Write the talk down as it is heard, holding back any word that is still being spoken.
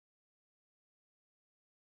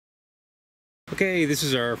Okay, this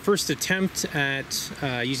is our first attempt at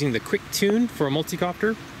using the quick tune for a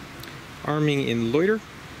multicopter, arming in loiter.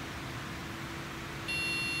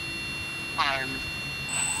 Arm.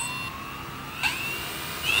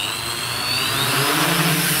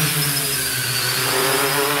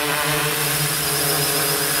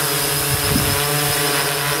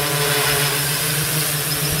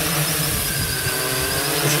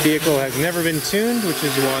 This vehicle has never been tuned, which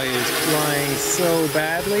is why it is flying so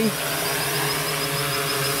badly.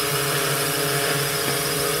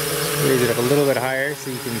 Raise it up a little bit higher so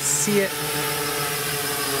you can see it.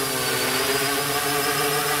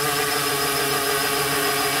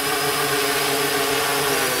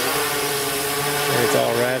 It's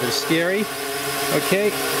all rather scary. Okay,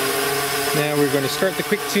 now we're going to start the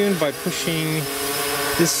quick tune by pushing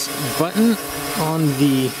this button on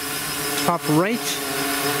the top right.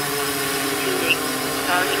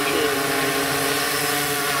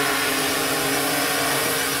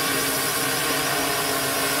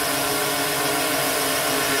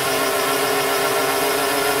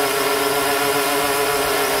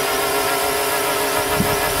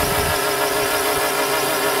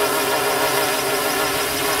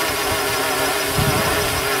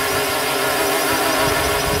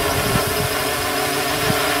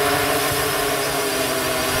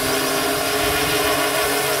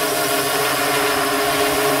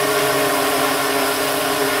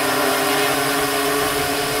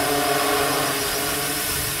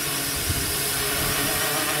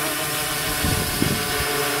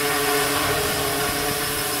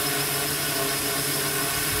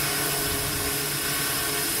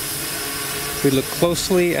 If we look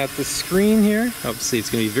closely at the screen here, obviously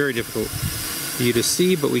it's going to be very difficult for you to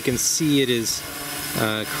see, but we can see it is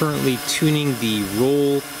currently tuning the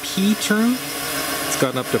roll P term. It's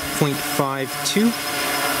gotten up to 0.52.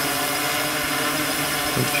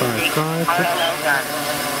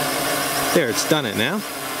 0.55. There, it's done it now.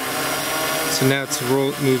 So now it's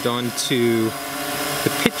moved on to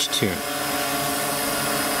the pitch tune.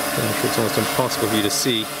 I'm sure it's almost impossible for you to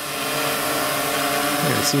see.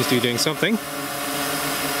 Yeah, it seems to be doing something.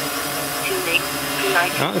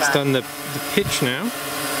 Oh, it's done the pitch now.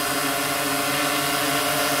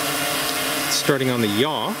 It's starting on the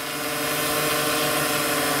yaw.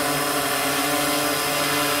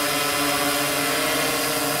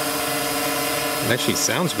 It actually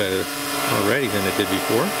sounds better already than it did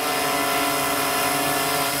before.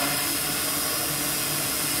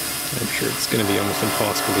 I'm sure it's going to be almost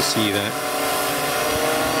impossible to see that.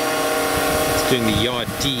 Doing the yaw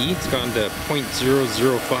D, it's gone to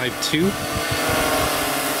 0.0052.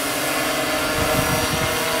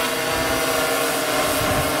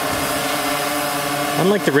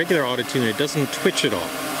 Unlike the regular auto tune, it doesn't twitch at all.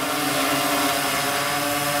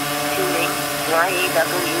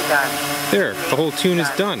 There, the whole tune is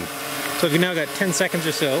done. So if you now got 10 seconds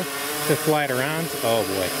or so to fly it around, oh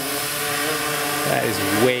boy, that is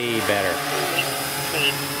way better.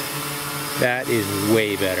 That is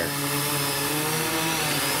way better.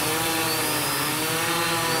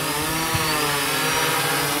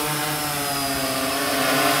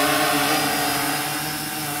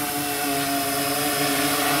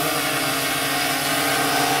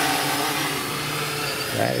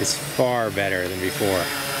 That is far better than before.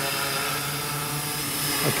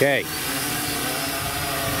 Okay.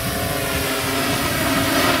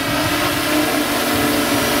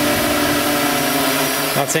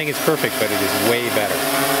 Not saying it's perfect, but it is way better.